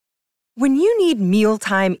When you need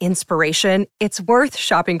mealtime inspiration, it's worth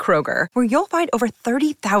shopping Kroger, where you'll find over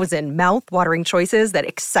 30,000 mouth-watering choices that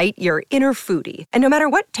excite your inner foodie. And no matter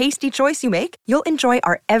what tasty choice you make, you'll enjoy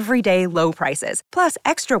our everyday low prices, plus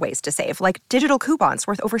extra ways to save, like digital coupons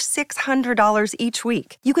worth over $600 each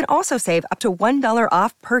week. You can also save up to $1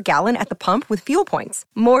 off per gallon at the pump with fuel points.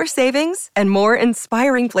 More savings and more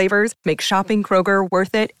inspiring flavors make shopping Kroger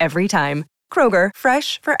worth it every time. Kroger,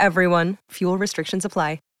 fresh for everyone. Fuel restrictions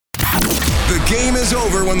apply. The game is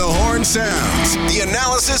over when the horn sounds. The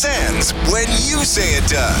analysis ends when you say it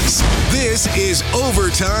does. This is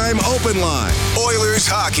Overtime Open Line. Oilers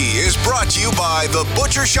hockey is brought to you by the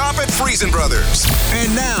Butcher Shop at Friesen Brothers.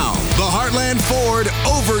 And now, the Heartland Ford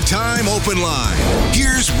Overtime Open Line.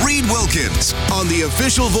 Here's Reed Wilkins on the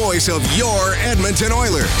official voice of your Edmonton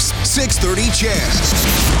Oilers. 630 Chance.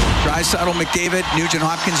 Draisaitl, McDavid,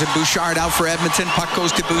 Nugent-Hopkins, and Bouchard out for Edmonton. Puck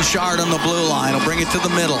goes to Bouchard on the blue line. He'll bring it to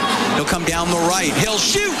the middle. He'll come down the right. He'll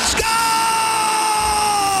shoot. Scores!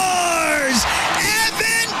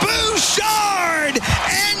 Evan Bouchard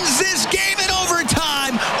ends this game in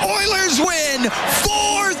overtime. Oilers win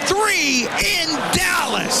 4-3 in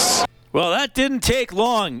Dallas. Well, that didn't take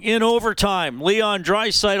long in overtime. Leon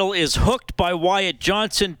Draisaitl is hooked by Wyatt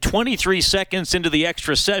Johnson 23 seconds into the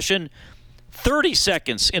extra session. 30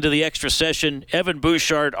 seconds into the extra session, Evan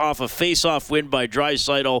Bouchard off a face-off win by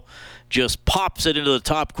Draisaitl just pops it into the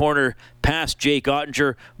top corner past Jake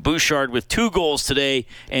Ottinger. Bouchard with 2 goals today,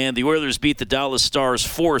 and the Oilers beat the Dallas Stars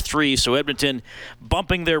 4-3. So Edmonton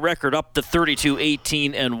bumping their record up to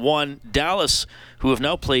 32-18-1. Dallas, who have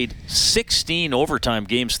now played 16 overtime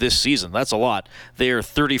games this season. That's a lot. They are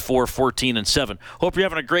 34-14-7. Hope you're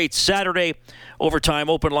having a great Saturday. Overtime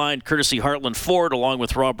Open Line, courtesy Heartland Ford, along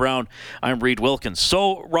with Rob Brown. I'm Reed Wilkins.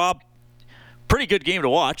 So, Rob, pretty good game to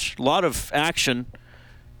watch. A lot of action,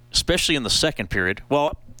 especially in the second period.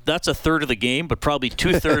 Well, that's a third of the game, but probably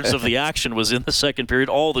 2/3 of the action was in the second period.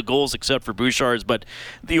 All the goals except for Bouchard's. But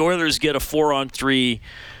the Oilers get a 4-on-3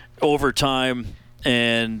 overtime,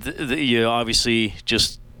 and you obviously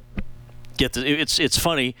just get the. It's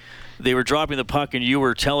funny. They were dropping the puck, and you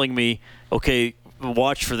were telling me, okay,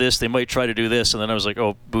 watch for this. They might try to do this, and then I was like,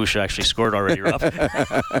 "Oh, Bush actually scored already, Rob."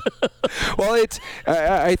 Well,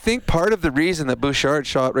 I think part of the reason that Bouchard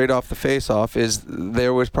shot right off the face-off is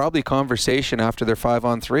there was probably conversation after their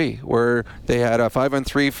 5-on-3, where they had a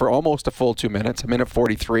 5-on-3 for almost a full 2 minutes, a minute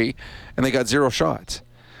 43, and they got 0 shots.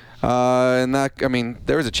 And that, I mean,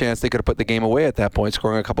 there was a chance they could have put the game away at that point,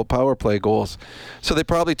 scoring a couple power play goals. So they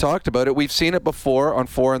probably talked about it. We've seen it before on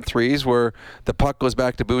 4-on-3s where the puck goes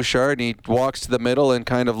back to Bouchard and he walks to the middle and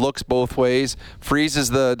kind of looks both ways,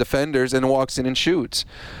 freezes the defenders, and walks in and shoots.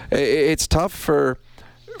 It's tough for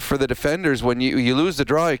the defenders when you lose the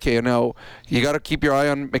draw. Okay, now you got to keep your eye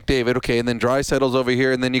on McDavid. Okay, and then Draisaitl's over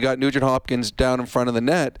here, and then you got Nugent-Hopkins down in front of the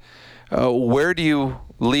net. Where do you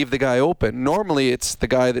leave the guy open? Normally it's the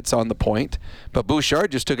guy that's on the point, but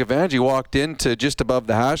Bouchard just took advantage. He walked into just above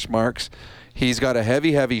the hash marks. He's got a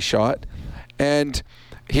heavy shot, and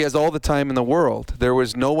he has all the time in the world. There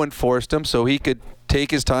was no one forced him, so he could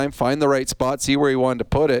take his time, find the right spot, see where he wanted to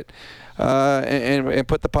put it, and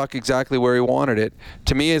put the puck exactly where he wanted it.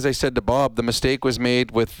 To me, as I said to Bob, the mistake was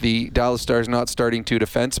made with the Dallas Stars not starting 2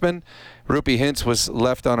 defensemen. Rupi Hintz was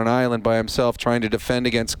left on an island by himself trying to defend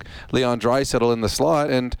against Leon Draisaitl in the slot,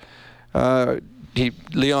 and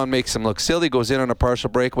Leon makes him look silly, goes in on a partial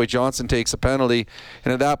breakaway. Johnson takes a penalty,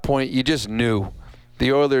 and at that point, you just knew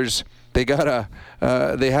the Oilers. They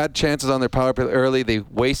had chances on their power play early. They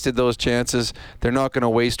wasted those chances. They're not going to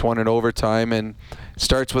waste one in overtime, and it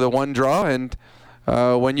starts with a 1 draw. And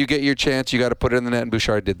when you get your chance, you got to put it in the net, and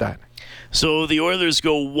Bouchard did that. So the Oilers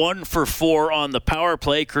go 1 for 4 on the power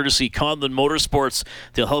play, courtesy Conlon Motorsports.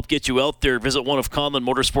 They'll help get you out there. Visit one of Conlon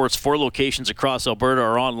Motorsports' 4 locations across Alberta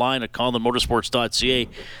or online at conlonmotorsports.ca.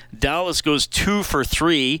 Dallas goes 2 for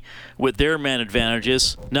 3 with their man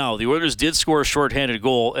advantages. Now, the Oilers did score a shorthanded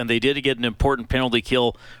goal, and they did get an important penalty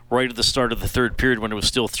kill right at the start of the third period when it was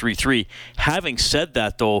still 3-3. Having said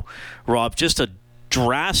that, though, Rob, just a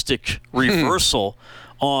drastic reversal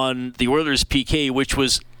on the Oilers' PK, which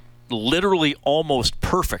was literally almost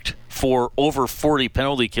perfect for over 40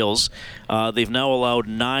 penalty kills. They've now allowed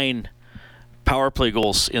 9 power play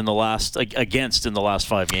goals in the last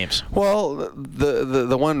 5 games. Well,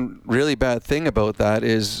 the one really bad thing about that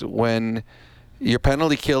is when your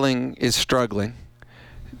penalty killing is struggling,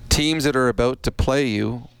 teams that are about to play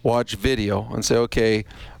you watch video and say, okay,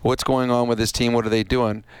 what's going on with this team? What are they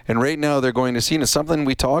doing? And right now they're going to see something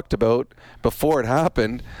we talked about before it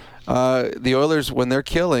happened. The Oilers, when they're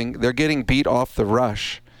killing, they're getting beat off the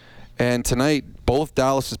rush. And tonight, both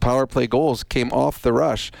Dallas's power play goals came off the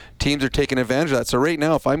rush. Teams are taking advantage of that. So right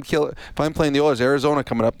now, if I'm playing the Oilers, Arizona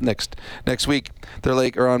coming up next week, they're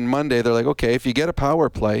like, or on Monday, they're like, okay, if you get a power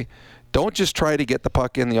play, don't just try to get the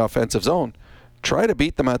puck in the offensive zone. Try to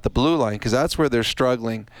beat them at the blue line, because that's where they're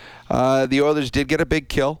struggling. The Oilers did get a big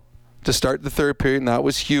kill to start the third period, and that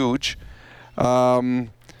was huge. But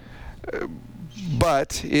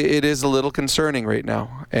it is a little concerning right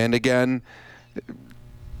now. And again,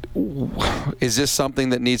 is this something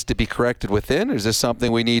that needs to be corrected within? Or is this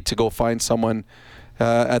something we need to go find someone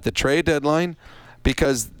at the trade deadline?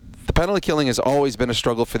 Because the penalty killing has always been a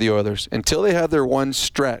struggle for the Oilers. Until they had their one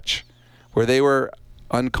stretch where they were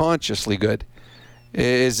unconsciously good.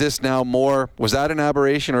 Is this now more, was that an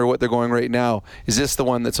aberration, or what they're going right now? Is this the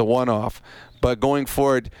one that's a one-off? But going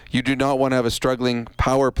forward, you do not want to have a struggling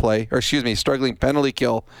struggling penalty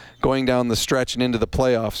kill going down the stretch and into the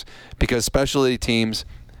playoffs, because specialty teams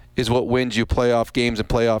is what wins you playoff games and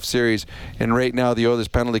playoff series. And right now, the Oilers'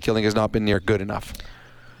 penalty killing has not been near good enough.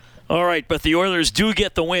 All right, but the Oilers do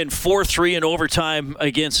get the win, 4-3 in overtime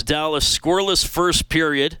against Dallas. Scoreless first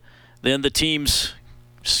period. Then the teams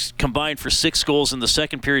combined for 6 goals in the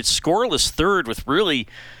second period. Scoreless third with really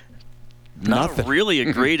not really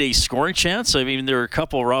a grade A scoring chance. I mean, there were a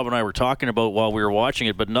couple Rob and I were talking about while we were watching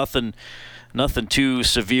it, but nothing too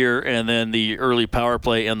severe. And then the early power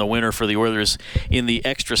play and the winner for the Oilers in the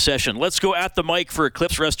extra session. Let's go at the mic for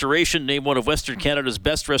Eclipse Restoration, named one of Western Canada's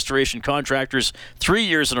best restoration contractors 3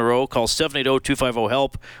 years in a row. Call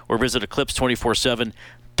 780-250-HELP or visit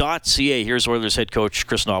eclipse247.ca. Here's Oilers head coach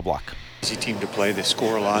Chris Knobloch. Easy team to play. They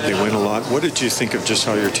score a lot. They win a lot. What did you think of just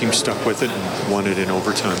how your team stuck with it and won it in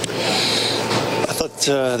overtime? I thought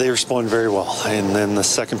they responded very well. And then the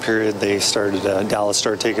second period, Dallas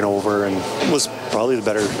started taking over and was probably the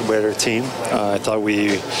better team. I thought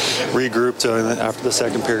we regrouped after the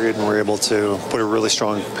second period and were able to put a really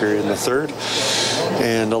strong period in the third.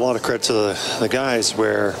 And a lot of credit to the guys,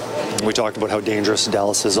 where we talked about how dangerous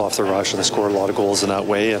Dallas is off the rush, and they scored a lot of goals in that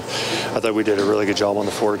way. And I thought we did a really good job on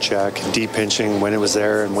the forward check, deep pinching when it was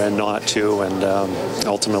there and when not to. And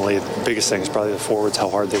ultimately, the biggest thing is probably the forwards, how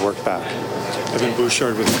hard they worked back. Evan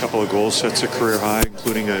Bouchard with a couple of goals, sets a career high,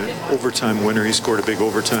 including an overtime winner. He scored a big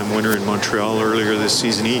overtime winner in Montreal earlier this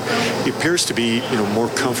season. He appears to be more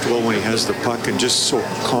comfortable when he has the puck and just so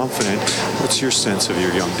confident. What's your sense of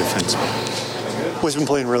your young defenseman? Well, he's been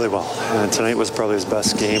playing really well. Tonight was probably his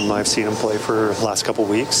best game I've seen him play for the last couple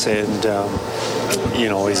of weeks. And,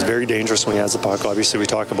 he's very dangerous when he has the puck. Obviously, we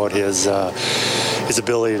talk about his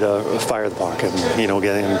ability to fire the puck and,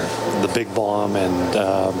 getting the big bomb and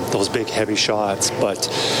those big, heavy shots. But,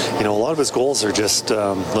 a lot of his goals are just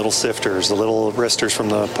little sifters, the little wristers from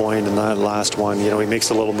the point. And that last one, he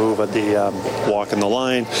makes a little move at the walk in the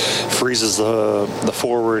line, freezes the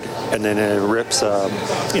forward, and then it rips, a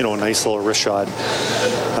nice little wrist shot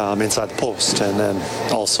inside the post. And then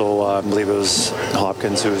also, I believe it was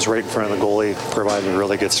Hopkins, who was right in front of the goalie, provided a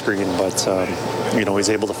really good screen. But, he's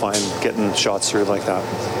able to find getting shots through like that.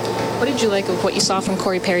 What did you like of what you saw from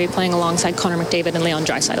Corey Perry playing alongside Connor McDavid and Leon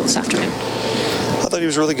Draisaitl this afternoon? I thought he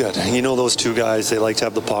was really good. Those two guys, they like to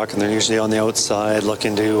have the puck, and they're usually on the outside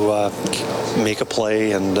looking to make a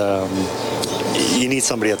play, and you need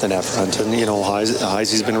somebody at the net front. And,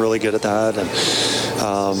 Heisey's been really good at that. And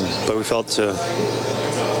but we felt to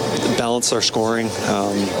balance our scoring,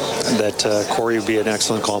 that Corey would be an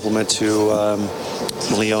excellent complement to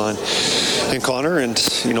Leon and Connor. And,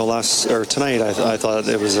 tonight, I thought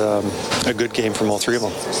it was a good game from all three of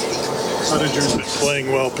them. Managers been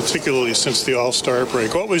playing well, particularly since the All-Star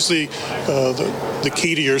break. What was the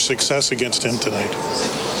key to your success against him tonight?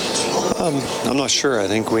 I'm not sure. I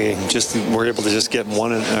think we were able to just get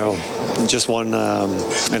enough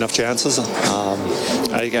chances.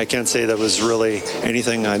 I can't say that was really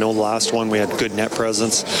anything. I know the last one we had good net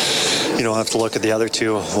presence. I'll have to look at the other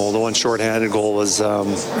two. Well, the one shorthanded goal was, a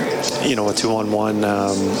 2-on-1.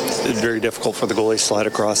 Very difficult for the goalie to slide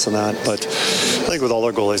across on that. But I think with all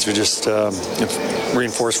our goalies, we just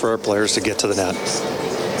reinforce for our players to get to the net.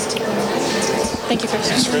 Thank you, Chris.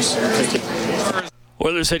 Thanks, Chris. Thank you.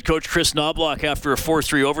 Oilers head coach Chris Knobloch after a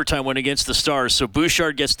 4-3 overtime win against the Stars. So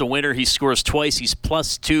Bouchard gets the winner. He scores twice. He's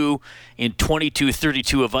 +2 in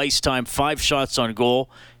 22-32 of ice time. 5 shots on goal.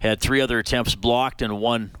 Had 3 other attempts blocked and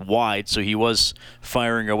 1 wide. So he was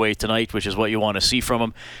firing away tonight, which is what you want to see from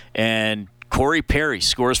him. And Corey Perry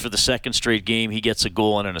scores for the second straight game. He gets a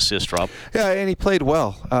goal and an assist, Rob. Yeah, and he played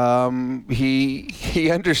well. He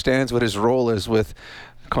understands what his role is with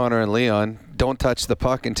Connor and Leon. Don't touch the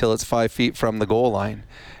puck until it's 5 feet from the goal line.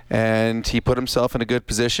 And he put himself in a good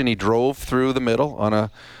position. He drove through the middle on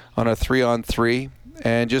a 3-on-3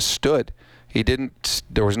 and just stood.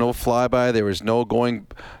 There was no flyby. There was no going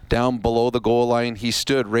down below the goal line. He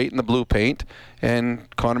stood right in the blue paint,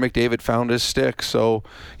 and Connor McDavid found his stick. So,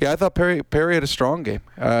 yeah, I thought Perry had a strong game.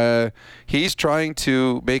 He's trying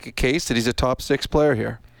to make a case that he's a top 6 player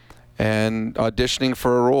here and auditioning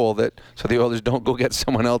for a role so the Oilers don't go get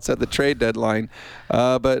someone else at the trade deadline.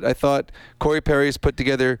 But I thought Corey Perry's put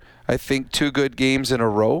together, I think, 2 good games in a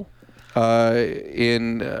row.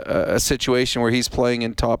 In a situation where he's playing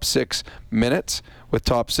in top 6 minutes with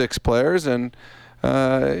top 6 players, and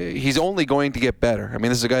he's only going to get better. I mean,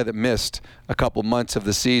 this is a guy that missed a couple months of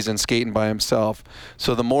the season skating by himself.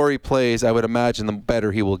 So the more he plays, I would imagine the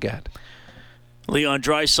better he will get. Leon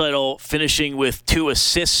Draisaitl finishing with 2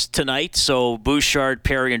 assists tonight. So Bouchard,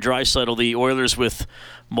 Perry, and Draisaitl, the Oilers with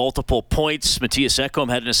multiple points. Matthias Ekholm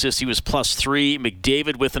had an assist. He was +3.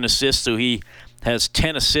 McDavid with an assist, so he has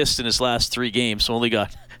 10 assists in his last 3 games, so only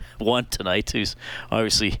got 1 tonight. He's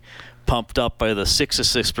obviously pumped up by the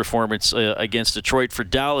 6-assist performance against Detroit. For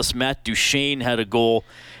Dallas, Matt Duchene had a goal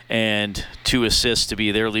and 2 assists to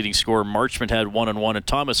be their leading scorer. Marchment had 1-1, and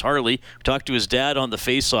Thomas Harley, talked to his dad on the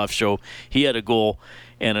Face-Off show, he had a goal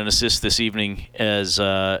and an assist this evening as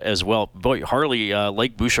well. Boy, Harley,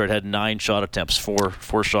 like Bouchard, had 9 shot attempts,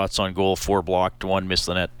 4 shots on goal, 4 blocked, 1 missed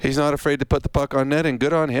the net. He's not afraid to put the puck on net, and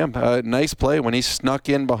good on him. Nice play when he snuck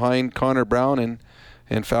in behind Connor Brown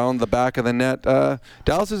and found the back of the net.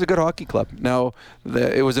 Dallas is a good hockey club. Now,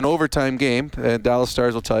 it was an overtime game. Dallas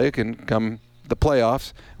Stars will tell you, can come the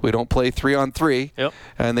playoffs. We don't play 3-on-3,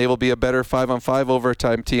 and they will be a better 5-on-5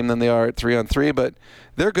 overtime team than they are at 3-on-3, but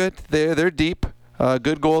they're good. They're deep.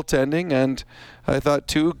 Good goaltending, and I thought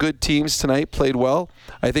 2 good teams tonight played well.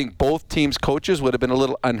 I think both teams' coaches would have been a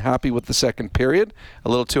little unhappy with the second period, a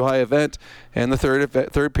little too high event, and the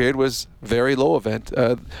third period was very low event.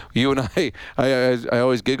 You and I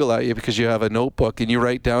always giggle at you because you have a notebook and you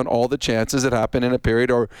write down all the chances that happen in a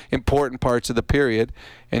period or important parts of the period,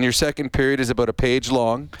 and your second period is about a page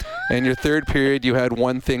long, and your third period you had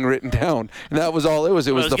 1 thing written down, and that was all it was.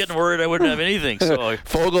 I was getting worried I wouldn't have anything. So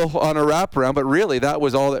Fogle on a wraparound, but really that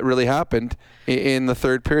was all that really happened in the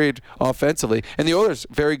third period offensively. And the Oilers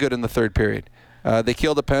very good in the third period. They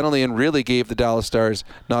killed a penalty and really gave the Dallas Stars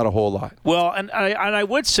not a whole lot. Well, and I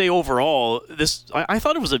would say overall, I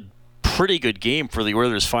thought it was a pretty good game for the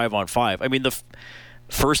Oilers 5-on-5. I mean, the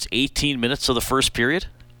first 18 minutes of the first period,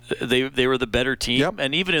 they were the better team.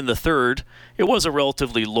 And even in the third, it was a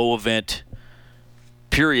relatively low event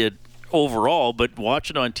period overall, but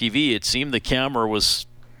watching on TV, it seemed the camera was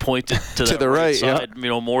pointed to the right side,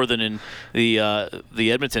 more than in the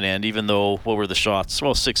Edmonton end, even though, what were the shots?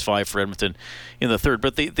 Well, 6-5 for Edmonton in the third,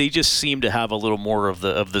 but they just seem to have a little more of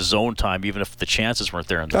the zone time, even if the chances weren't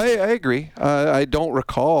there. I agree. I don't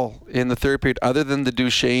recall in the third period, other than the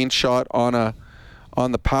Duchene shot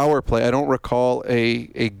on the power play, I don't recall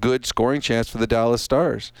a good scoring chance for the Dallas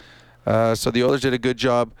Stars. So the Oilers did a good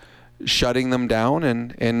job shutting them down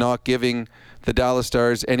and not giving the Dallas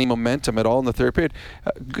Stars any momentum at all in the third period.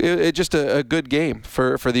 It's just a good game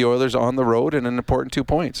for the Oilers on the road, and an important 2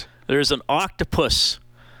 points. There's an octopus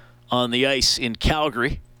on the ice in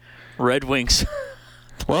Calgary. Red Wings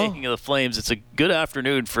playing the Flames. It's a good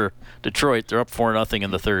afternoon for Detroit. They're up 4-0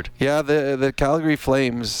 in the third. Yeah, the Calgary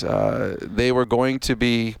Flames, they were going to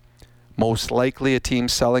be most likely a team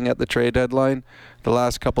selling at the trade deadline. The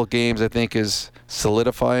last couple games, I think, is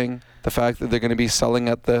solidifying the fact that they're going to be selling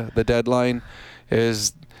at the deadline.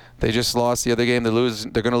 Is they just lost the other game. They're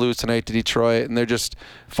going to lose tonight to Detroit, and they're just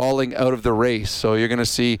falling out of the race. So you're going to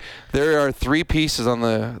see there are 3 pieces on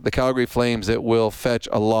the Calgary Flames that will fetch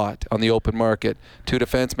a lot on the open market. 2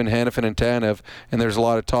 defensemen, Hanifin and Tanev, and there's a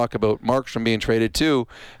lot of talk about Markstrom being traded too.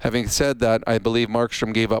 Having said that, I believe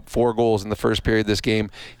Markstrom gave up 4 goals in the first period of this game.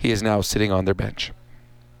 He is now sitting on their bench.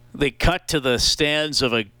 They cut to the stands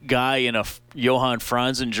of a guy in a Johan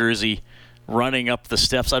Franzen jersey running up the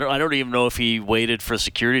steps. I don't even know if he waited for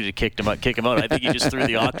security to kick him out. I think he just threw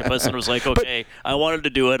the octopus and was like, okay, I wanted to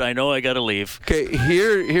do it. I know I got to leave. Okay,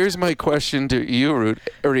 here's my question to you,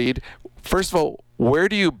 Reed. First of all, where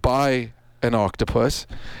do you buy an octopus?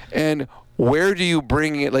 And where do you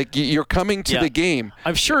bring it? Like, you're coming to the game.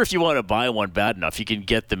 I'm sure if you want to buy one bad enough, you can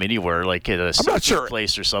get them anywhere, like at a seafood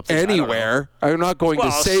place or something. Anywhere. I'm not going to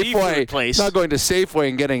Safeway. Place. Not going to Safeway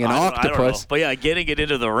and getting an octopus. I don't know. But yeah, getting it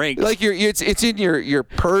into the rink. Like it's in your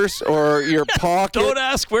purse or your pocket. Don't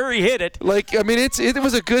ask where he hit it. Like, I mean, it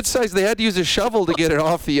was a good size. They had to use a shovel to get it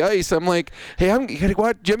off the ice. I'm like, hey,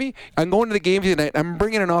 what, Jimmy? I'm going to the game tonight. I'm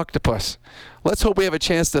bringing an octopus. let's hope we have a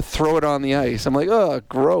chance to throw it on the ice. I'm like, oh,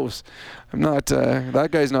 gross. I'm not. That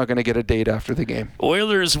guy's not going to get a date after the game.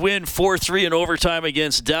 Oilers win 4-3 in overtime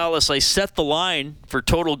against Dallas. I set the line for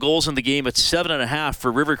total goals in the game at 7.5 for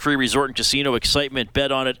River Cree Resort and Casino. Excitement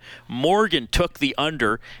bet on it. Morgan took the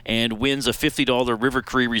under and wins a $50 River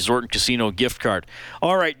Cree Resort and Casino gift card.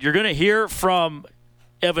 All right, you're going to hear from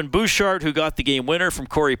Evan Bouchard, who got the game winner, from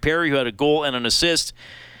Corey Perry, who had a goal and an assist.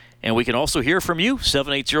 And we can also hear from you.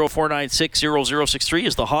 780-496-0063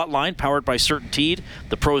 is the hotline, powered by CertainTeed,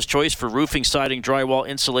 the pro's choice for roofing, siding, drywall,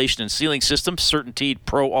 insulation, and ceiling systems. CertainTeed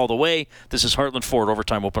Pro all the way. This is Heartland Ford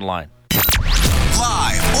Overtime Open Line.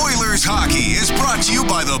 Live Oilers hockey is brought to you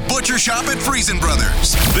by the Butcher Shop at Friesen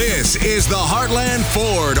Brothers. This is the Heartland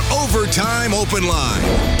Ford Overtime Open Line.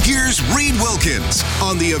 Here's Reed Wilkins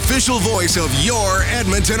on the official voice of your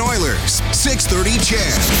Edmonton Oilers. 630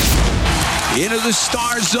 CHED. Into the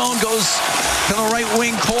star zone, goes to the right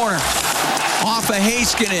wing corner. Off of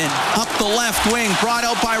Heiskanen, up the left wing, brought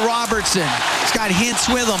out by Robertson. He's got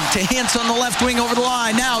Hintz with him, to Hintz on the left wing over the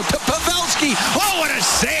line. Now to Pavelski. Oh, what a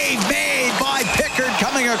save made by Pickard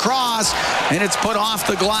coming across. And it's put off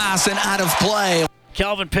the glass and out of play.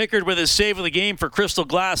 Calvin Pickard with his save of the game for Crystal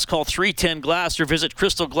Glass. Call 310-GLASS or visit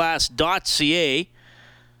crystalglass.ca.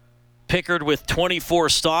 Pickard with 24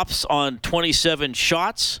 stops on 27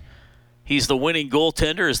 shots. He's the winning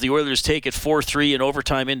goaltender as the Oilers take it 4-3 in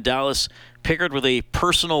overtime in Dallas. Pickard with a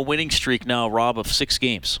personal winning streak now, Rob, of 6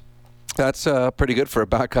 games. That's pretty good for a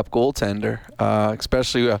backup goaltender,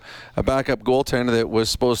 especially a backup goaltender that was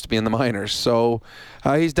supposed to be in the minors. So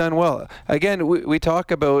he's done well. Again, we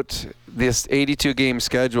talk about this 82-game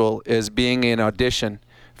schedule as being an audition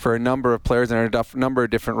for a number of players in a number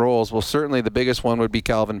of different roles. Well, certainly the biggest one would be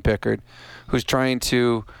Calvin Pickard, who's trying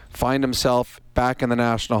to find himself back in the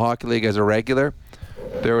National Hockey League as a regular.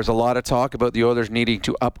 There was a lot of talk about the Oilers needing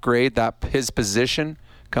to upgrade his position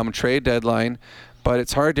come trade deadline, but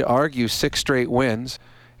it's hard to argue 6 straight wins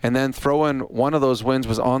and then throw in one of those wins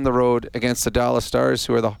was on the road against the Dallas Stars,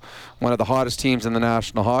 who are one of the hottest teams in the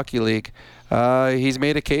National Hockey League. He's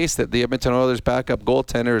made a case that the Edmonton Oilers backup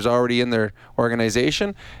goaltender is already in their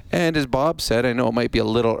organization, and as Bob said, I know it might be a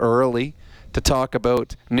little early to talk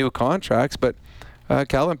about new contracts, but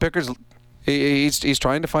Calvin Pickard's he's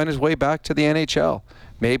trying to find his way back to the NHL.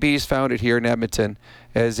 Maybe he's found it here in Edmonton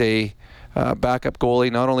as a backup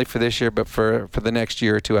goalie, not only for this year, but for the next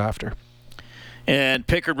year or two after. And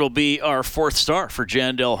Pickard will be our 4th star for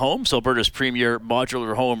Jandel Homes, Alberta's premier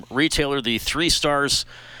modular home retailer. The 3 stars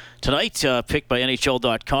tonight, picked by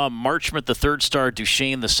NHL.com. Marchment, the 3rd star,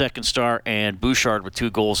 Duchesne, the 2nd star, and Bouchard with 2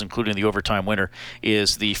 goals, including the overtime winner,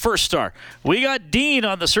 is the 1st star. We got Dean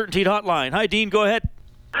on the CertainTeed hotline. Hi, Dean. Go ahead.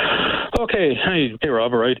 Okay. Hey,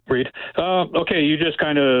 Rob. All right, Reed. Okay, you just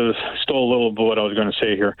kind of stole a little of what I was going to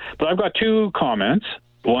say here. But I've got 2 comments,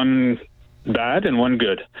 one bad and one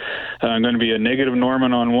good. I'm going to be a negative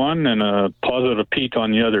Norman on one and a positive Pete on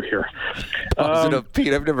the other here. Positive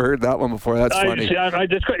Pete? I've never heard that one before. That's funny.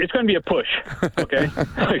 It's going to be a push, okay?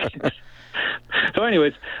 So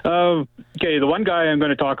anyways, okay, the one guy I'm going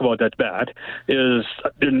to talk about that's bad is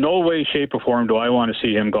in no way, shape, or form do I want to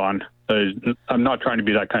see him gone. I'm not trying to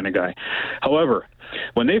be that kind of guy. However,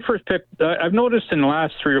 when they first picked, I've noticed in the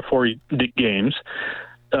last 3 or 4 games,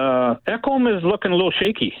 Ekholm is looking a little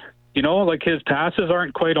shaky. You know, like his passes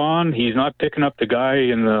aren't quite on. He's not picking up the guy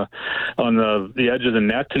on the edge of the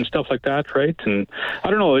net and stuff like that, right? And I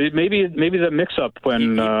don't know. Maybe the mix-up when he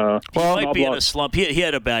might be in a slump. He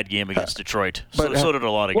had a bad game against Detroit. So did a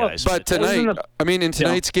lot of guys. But tonight, in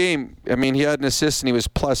tonight's game, he had an assist and he was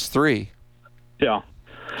 +3. Yeah.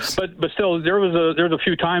 But still, there was a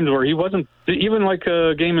few times where he wasn't, even like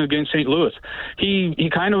a game against St. Louis. He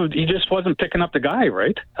just wasn't picking up the guy,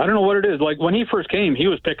 right? I don't know what it is. Like when he first came, he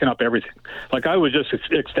was picking up everything. Like I was just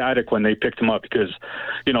ecstatic when they picked him up because,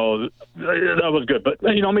 that was good. But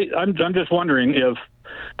I'm just wondering if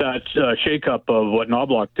that shakeup of what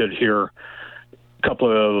Knobloch did here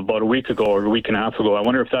about a week ago or a week and a half ago. I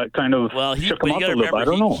wonder if that kind of shook him up a little bit. I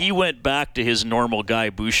don't know. He went back to his normal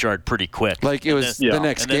guy, Bouchard, pretty quick. Like it was the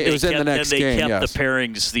next game. It was in the next game. And they kept the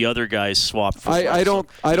pairings. The other guys swapped. For I don't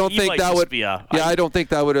think that would. I don't think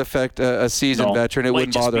that would affect a seasoned veteran. It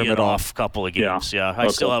wouldn't bother him at all. Off couple of games. Yeah. I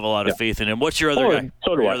still have a lot of faith in him. What's your other guy?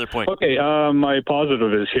 So do I. Other point? Okay. My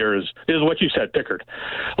positive is what you said, Pickard.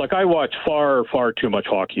 Like I watch far too much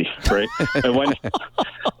hockey, right?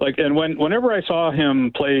 and whenever I saw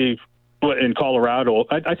him play in Colorado,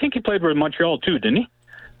 I think he played with Montreal too, didn't he?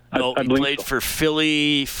 No, he played for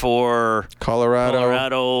Philly, for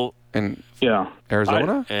Colorado, In Yeah.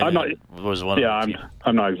 Arizona? I'm not. Was one Yeah,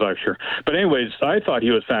 I'm not exactly sure. But anyways, I thought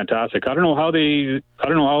he was fantastic. I don't know how these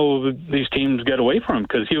teams get away from him,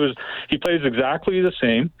 because he plays exactly the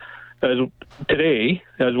same as today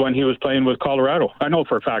as when he was playing with Colorado. I know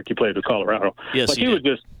for a fact he played with Colorado. Yes, but he was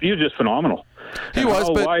just phenomenal.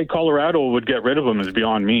 But why Colorado would get rid of him is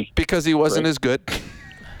beyond me. Because he wasn't as good.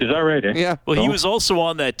 Is that right? Eh? Yeah. Well, he was also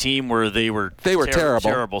on that team where they were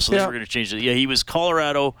terrible. So they were going to change it. Yeah, he was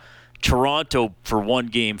Colorado, Toronto for one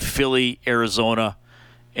game, Philly, Arizona,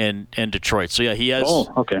 and Detroit. So yeah, he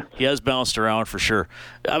has bounced around for sure.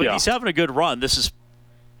 I mean, he's having a good run. This is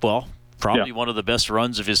probably one of the best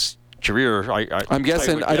runs of his career. I'm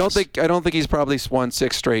guessing. I don't think he's probably won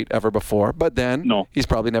 6 straight ever before. But then he's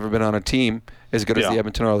probably never been on a team as good as the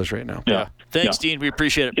Edmonton Oilers right now. Yeah. Thanks, Dean. We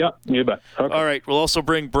appreciate it. Yeah, you bet. Okay. All right. We'll also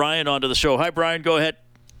bring Brian onto the show. Hi, Brian. Go ahead.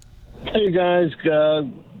 Hey, guys.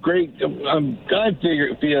 Great. I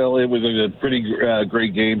feel it was a pretty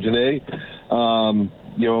great game today.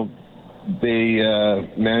 They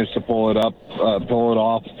managed to pull it off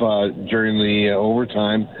during the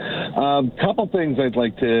overtime. Couple things I'd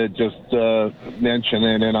like to just mention,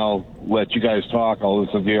 and then I'll let you guys talk. I'll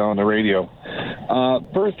listen to you on the radio.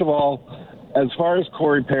 First of all, as far as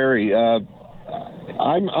Corey Perry,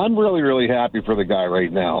 I'm really, really happy for the guy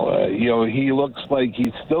right now. He looks like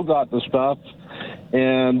he's still got the stuff,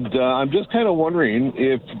 and I'm just kind of wondering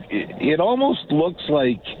if it almost looks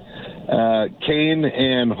like Kane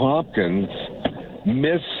and Hopkins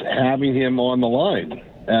miss having him on the line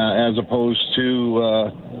as opposed to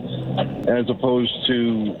as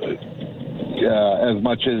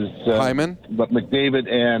much as Hyman, but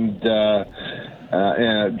McDavid and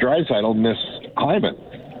Draisaitl miss Hyman.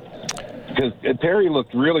 Because Perry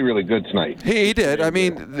looked really, really good tonight. He did. I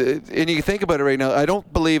mean, and you think about it right now, I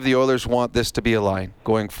don't believe the Oilers want this to be a line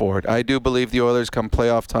going forward. I do believe the Oilers, come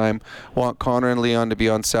playoff time, want Connor and Leon to be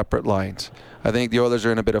on separate lines. I think the Oilers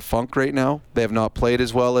are in a bit of funk right now. They have not played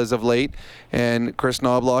as well as of late, and Chris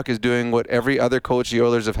Knobloch is doing what every other coach the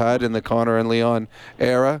Oilers have had in the Connor and Leon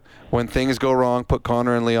era. When things go wrong, put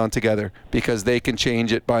Connor and Leon together, because they can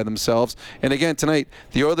change it by themselves. And again, tonight,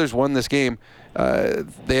 the Oilers won this game.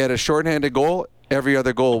 They had a shorthanded goal. Every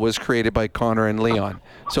other goal was created by Connor and Leon.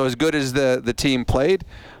 So as good as the team played,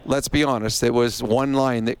 let's be honest, it was one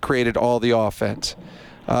line that created all the offense.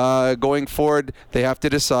 Going forward, they have to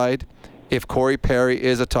decide if Corey Perry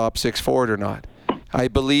is a top 6 forward or not. I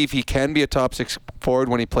believe he can be a top 6 forward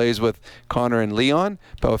when he plays with Connor and Leon,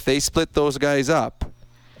 but if they split those guys up,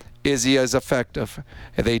 is he as effective?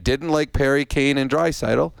 They didn't like Perry, Kane, and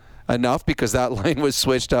Draisaitl enough because that line was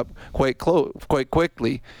switched up quite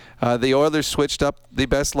quickly. The Oilers switched up the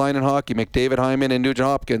best line in hockey, McDavid, Hyman, and Nugent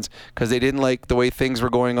Hopkins, because they didn't like the way things were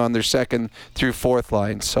going on their second through fourth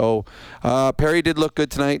line. So Perry did look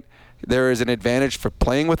good tonight. There is an advantage for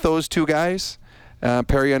playing with those two guys.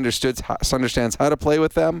 Perry understands how to play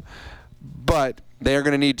with them, but they're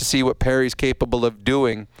going to need to see what Perry's capable of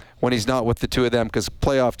doing when he's not with the two of them, because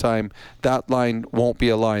playoff time, that line won't be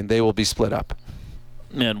a line. They will be split up.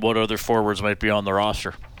 And what other forwards might be on the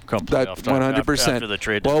roster come playoff time? 100%. After the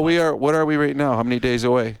trade well, deadline? what are we right now? How many days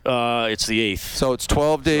away? It's the 8th. So it's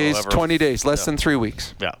 12 days, 20 days, less than 3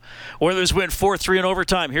 weeks. Yeah. Oilers win 4-3 in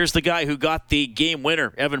overtime. Here's the guy who got the game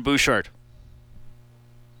winner, Evan Bouchard.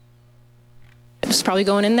 It's probably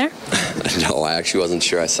going in there? No, I actually wasn't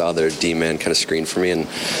sure. I saw their D-man kind of screen for me and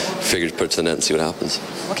figured to put it to the net and see what happens.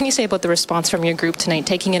 What can you say about the response from your group tonight,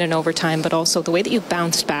 taking it in overtime, but also the way that you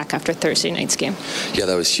bounced back after Thursday night's game? Yeah,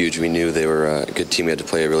 that was huge. We knew they were a good team. We had to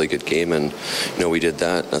play a really good game, and we did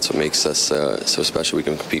that. That's what makes us so special. We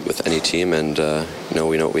can compete with any team, and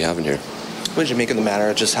we know what we have in here. What did you make of the matter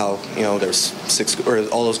of just how there's 6 or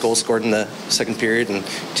all those goals scored in the second period, and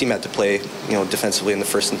the team had to play defensively in the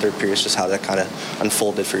first and third periods? Just how that kind of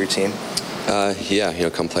unfolded for your team.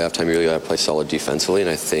 Come playoff time, you really got to play solid defensively, and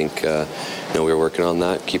I think we were working on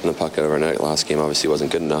that, keeping the puck out of our net. Last game obviously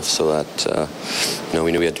wasn't good enough, so that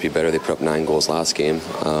we knew we had to be better. They put up 9 goals last game,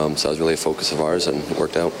 so that was really a focus of ours, and it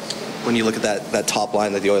worked out. When you look at that top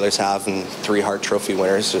line that the Oilers have and 3 Hart Trophy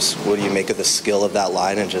winners, just what do you make of the skill of that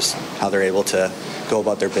line and just how they're able to go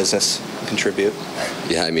about their business and contribute?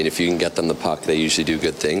 Yeah, I mean, if you can get them the puck, they usually do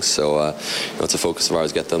good things. So, it's a focus of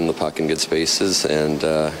ours, get them the puck in good spaces and,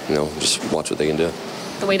 just watch what they can do.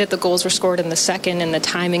 The way that the goals were scored in the second and the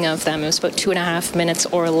timing of them, it was about 2.5 minutes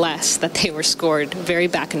or less that they were scored, very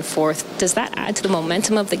back and forth. Does that add to the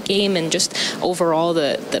momentum of the game and just overall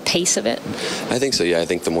the pace of it? I think so, yeah. I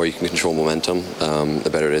think the more you can control momentum,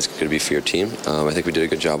 the better it is going to be for your team. I think we did a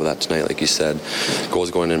good job of that tonight, like you said.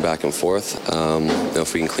 Goals going in back and forth.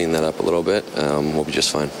 If we can clean that up a little bit, we'll be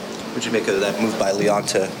just fine. would you make of that move by Leon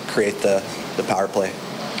to create the power play?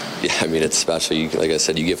 Yeah, I mean, it's special. Like I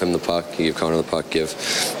said, you give him the puck, you give Connor the puck, give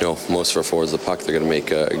most of our forwards the puck, they're going to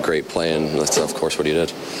make a great play, and that's, of course, what he did.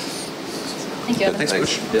 Thank you. Thanks,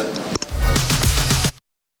 Coach.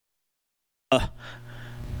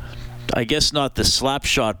 I guess not the slap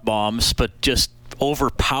shot bombs, but just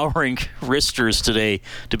overpowering wristers today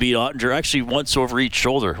to beat Ottinger. Actually, once over each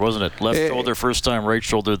shoulder, wasn't it? Left shoulder first time, right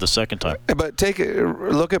shoulder the second time. But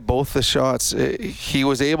look at both the shots. He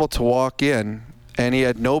was able to walk in, and he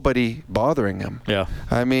had nobody bothering him. Yeah.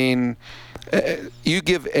 I mean, you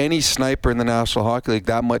give any sniper in the National Hockey League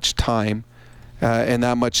that much time and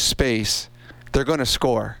that much space, they're going to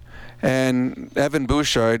score. And Evan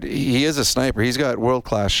Bouchard, he is a sniper. He's got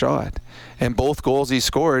world-class shot. And both goals he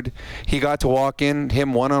scored, he got to walk in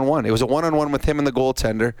him one-on-one. It was a one-on-one with him and the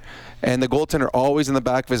goaltender. And the goaltender always in the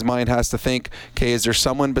back of his mind has to think, okay, is there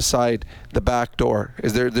someone beside the back door?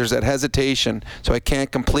 There's that hesitation, so I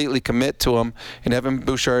can't completely commit to him. And Evan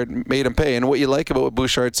Bouchard made him pay. And what you like about what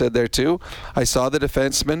Bouchard said there too, I saw the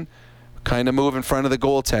defenseman kind of move in front of the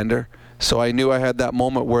goaltender. So I knew I had that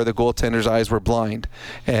moment where the goaltender's eyes were blind.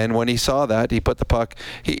 And when he saw that, he put the puck.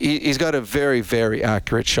 He's got a very, very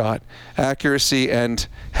accurate shot. Accuracy and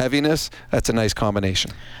heaviness, that's a nice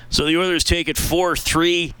combination. So the Oilers take it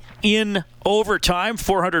 4-3 in overtime.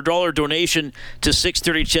 $400 donation to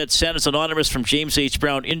 630 Ched Santa's Anonymous from James H.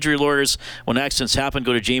 Brown Injury Lawyers. When accidents happen,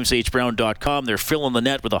 go to jameshbrown.com. They're filling the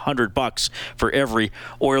net with $100 for every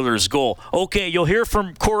Oilers goal. Okay, you'll hear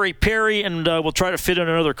from Corey Perry, and we'll try to fit in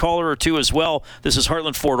another caller or two as well. This is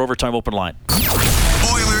Heartland Ford Overtime Open Line.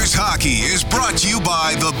 Oilers hockey is brought to you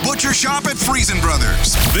by the Butcher Shop at Friesen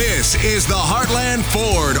Brothers. This is the Heartland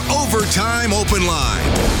Ford Overtime Open Line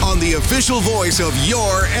on the official voice of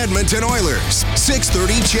your Edmonton Oilers.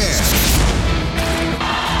 630 Ched.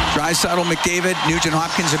 Draisaitl, McDavid,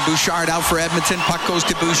 Nugent-Hopkins, and Bouchard out for Edmonton. Puck goes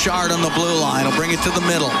to Bouchard on the blue line. He'll bring it to the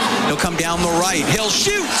middle. He'll come down the right. He'll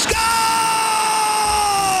shoot. Scores!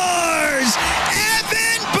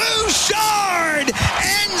 Evan Bouchard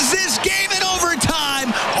ends this game in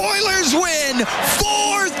overtime. Oilers win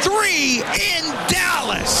 4-3 in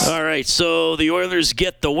Dallas. All right, so the Oilers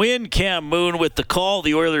get the win. Cam Moon with the call.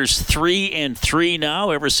 The Oilers 3-3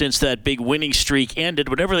 now ever since that big winning streak ended.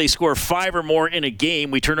 Whenever they score 5 or more in a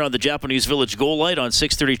game, we turn on the Japanese Village goal light on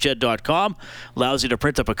 630ched.com. Allows you to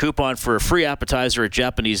print up a coupon for a free appetizer at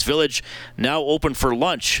Japanese Village. Now open for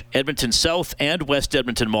lunch. Edmonton South and West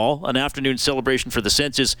Edmonton Mall. An afternoon celebration for the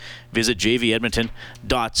senses. Visit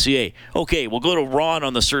jvedmonton.ca. Okay, we'll go to Ron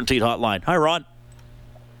on the Certainty Hotline. Hi, Ron.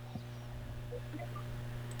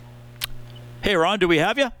 Hey, Ron, do we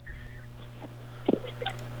have you?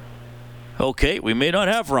 Okay, we may not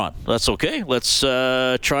have Ron. That's okay. Let's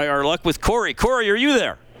try our luck with Corey. Corey, are you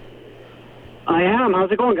there? I am.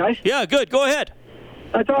 How's it going, guys? Yeah, good. Go ahead.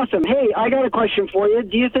 That's awesome. Hey, I got a question for you.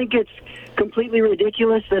 Do you think it's completely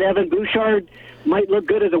ridiculous that Evan Bouchard might look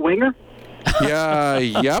good as a winger? Yeah,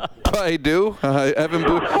 yep, I do. Evan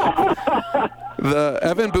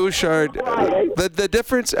Bouchard, the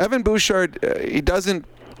difference, Evan Bouchard, he doesn't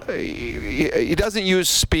use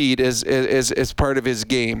speed as part of his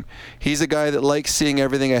game. He's a guy that likes seeing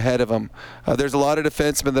everything ahead of him. There's a lot of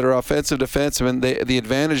defensemen that are offensive defensemen. The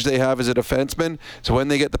advantage they have as a defenseman, so when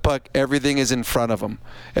they get the puck, everything is in front of them.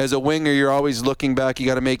 As a winger, you're always looking back. You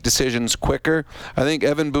got to make decisions quicker. I think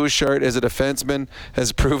Evan Bouchard, as a defenseman,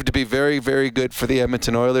 has proved to be very, very good for the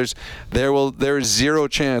Edmonton Oilers. There is zero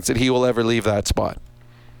chance that he will ever leave that spot.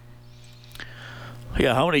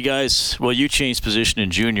 Yeah, how many guys? Well, you changed position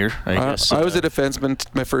in junior, I guess. I was a defenseman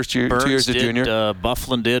my first year, Burns 2 years of junior.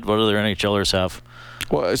 Bufflin did. What other NHLers have?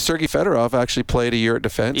 Well, Sergei Fedorov actually played a year at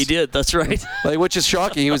defense. He did, that's right. Which is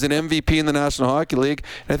shocking. He was an MVP in the National Hockey League.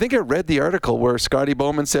 And I think I read the article where Scotty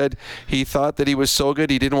Bowman said he thought that he was so good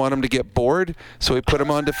he didn't want him to get bored, so he put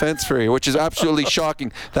him on defense for a year, which is absolutely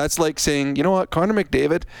shocking. That's like saying, you know what, Connor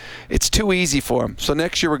McDavid, it's too easy for him. So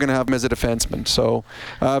next year we're going to have him as a defenseman. So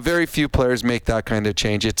very few players make that kind of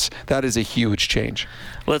change. That is a huge change.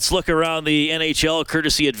 Let's look around the NHL,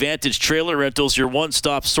 courtesy Advantage Trailer Rentals, your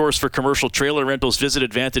one-stop source for commercial trailer rentals. Visit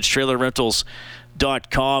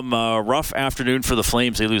AdvantageTrailerRentals.com. Rough afternoon for the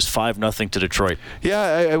Flames. They lose 5-0 to Detroit.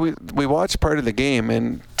 Yeah, we watched part of the game,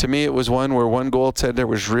 and to me it was one where one goaltender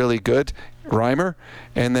was really good, Reimer,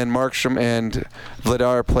 and then Markstrom and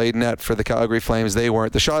Vladar played net for the Calgary Flames. They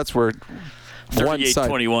weren't. The shots were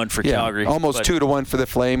 38-21 for Calgary. Almost 2-1 for the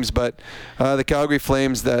Flames, but the Calgary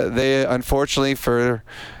Flames, they unfortunately for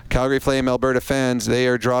Calgary Flame Alberta fans, they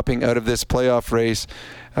are dropping out of this playoff race.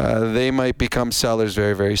 they might become sellers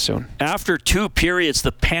very, very soon. After 2 periods,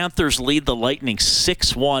 the Panthers lead the Lightning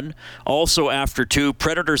 6-1. Also after 2,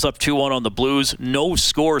 Predators up 2-1 on the Blues. No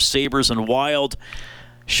score, Sabres and Wild.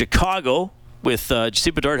 Chicago with, did you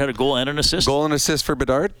see Bedard had a goal and an assist? Goal and assist for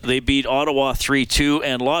Bedard. They beat Ottawa 3-2,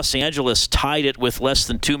 and Los Angeles tied it with less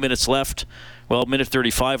than 2 minutes left. Well, minute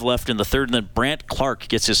 35 left in the third, and then Brandt Clark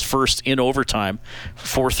gets his first in overtime,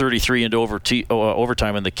 4:33 into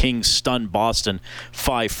overtime, and the Kings stunned Boston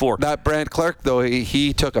 5-4. That Brandt Clark, though,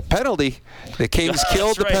 he took a penalty. The Kings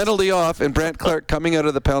killed the penalty off, and Brandt Clark coming out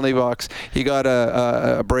of the penalty box, he got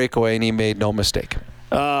a breakaway, and he made no mistake.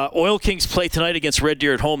 Oil Kings play tonight against Red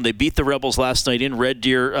Deer at home. They beat the Rebels last night in Red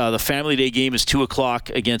Deer. The Family Day game is 2 o'clock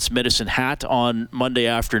against Medicine Hat on Monday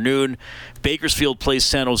afternoon. Bakersfield plays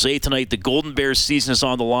San Jose tonight. The Golden Bears season is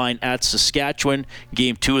on the line at Saskatchewan.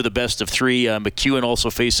 Game 2 of the best of 3. McEwen also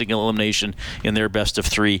facing elimination in their best of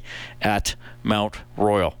 3 at Mount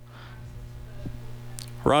Royal.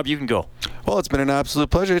 Rob, you can go. Well, it's been an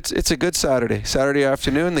absolute pleasure. It's a good Saturday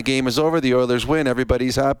afternoon. The game is over. The Oilers win.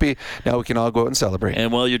 Everybody's happy. Now we can all go out and celebrate.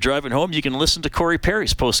 And while you're driving home, you can listen to Corey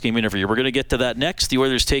Perry's post-game interview. We're going to get to that next. The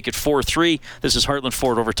Oilers take it 4-3. This is Heartland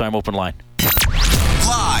Ford Overtime Open Line.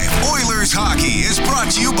 Live Oilers hockey is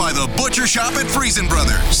brought to you by the Butcher Shop at Friesen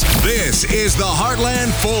Brothers. This is the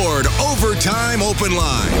Heartland Ford Overtime Open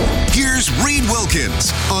Line. Here's Reed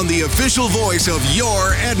Wilkins on the official voice of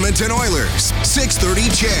your Edmonton Oilers. 630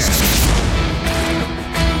 CHED.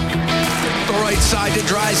 The right side to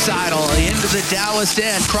Draisaitl, into the Dallas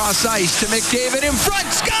end, cross ice to McDavid in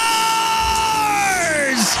front, scores!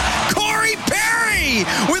 Corey Perry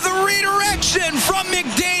with a redirection from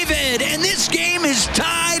McDavid, and this game is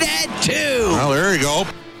tied at 2. Well, there you go.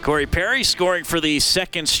 Corey Perry scoring for the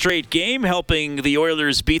second straight game, helping the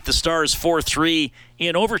Oilers beat the Stars 4-3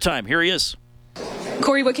 in overtime. Here he is.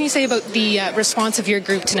 Corey, what can you say about the response of your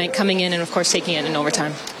group tonight coming in and, of course, taking it in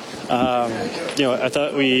overtime? I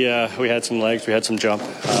thought we had some legs, we had some jump.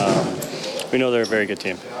 We know they're a very good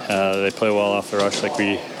team. They play well off the rush like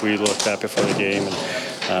we looked at before the game. And,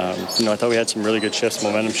 I thought we had some really good shifts,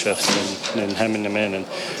 momentum shifts, and hemming them in. And,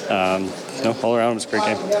 all around it was a great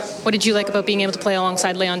game. What did you like about being able to play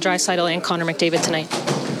alongside Leon Draisaitl and Connor McDavid tonight?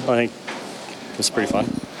 Well, I think it was pretty fun.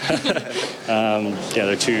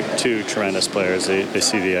 They're two tremendous players. They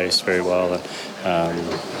see the ice very well. And,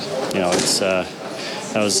 it's...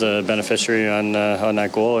 I was a beneficiary on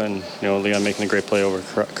that goal, and Leon making a great play over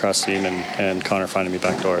across the team, and Connor finding me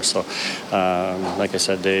back door. So, like I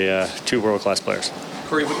said, they 2 world-class players.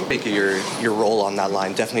 Corey, what do you make of your role on that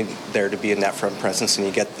line? Definitely there to be in that front presence, and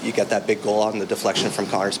you get that big goal on the deflection from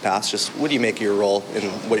Connor's pass. Just what do you make of your role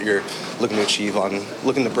and what you're looking to achieve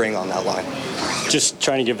looking to bring on that line? Just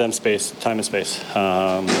trying to give them space, time and space.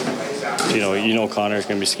 Connor's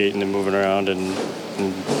going to be skating and moving around and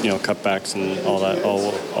cutbacks and all that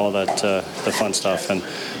the fun stuff. And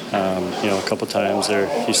a couple times there,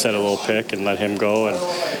 he set a little pick and let him go and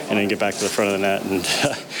then get back to the front of the net. And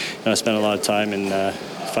I spent a lot of time in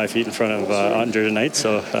 5 feet in front of Andre tonight.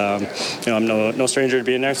 So I'm no stranger to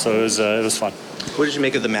being there. So it was fun. What did you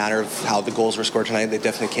make of the manner of how the goals were scored tonight? They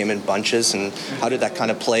definitely came in bunches, and how did that kind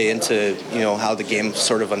of play into how the game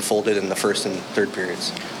sort of unfolded in the first and third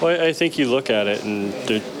periods? Well, I think you look at it, and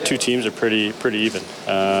the 2 teams are pretty even.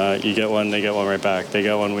 You get one, they get one right back. They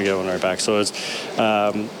get one, we get one right back. So it's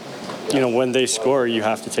when they score, you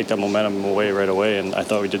have to take that momentum away right away, and I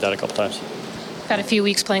thought we did that a couple times. Got a few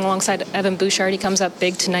weeks playing alongside Evan Bouchard. He comes up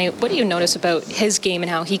big tonight. What do you notice about his game and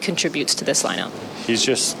how he contributes to this lineup? He's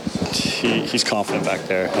just he's confident back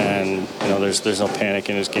there, and there's no panic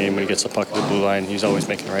in his game when he gets the puck at the blue line. He's always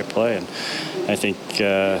making the right play, and I think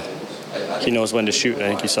he knows when to shoot. I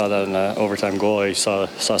think he saw that in the overtime goal. He saw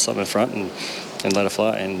something in front and let it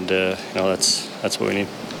fly, and that's what we need.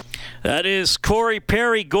 That is Corey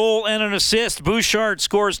Perry, goal and an assist. Bouchard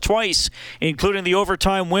scores twice, including the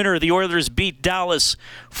overtime winner. The Oilers beat Dallas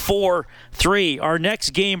 4-3. Our next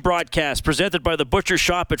game broadcast, presented by the Butcher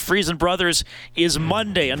Shop at Friesen Brothers, is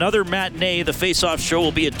Monday. Another matinee. The face-off show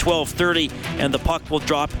will be at 12:30, and the puck will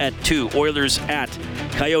drop at 2. Oilers at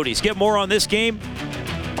Coyotes. Get more on this game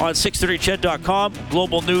on 630ched.com,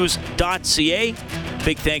 globalnews.ca.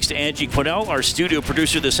 Big thanks to Angie Quinnell, our studio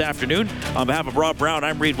producer this afternoon. On behalf of Rob Brown,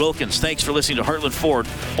 I'm Reed Wilkins. Thanks for listening to Heartland Ford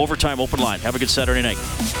Overtime Open Line. Have a good Saturday night.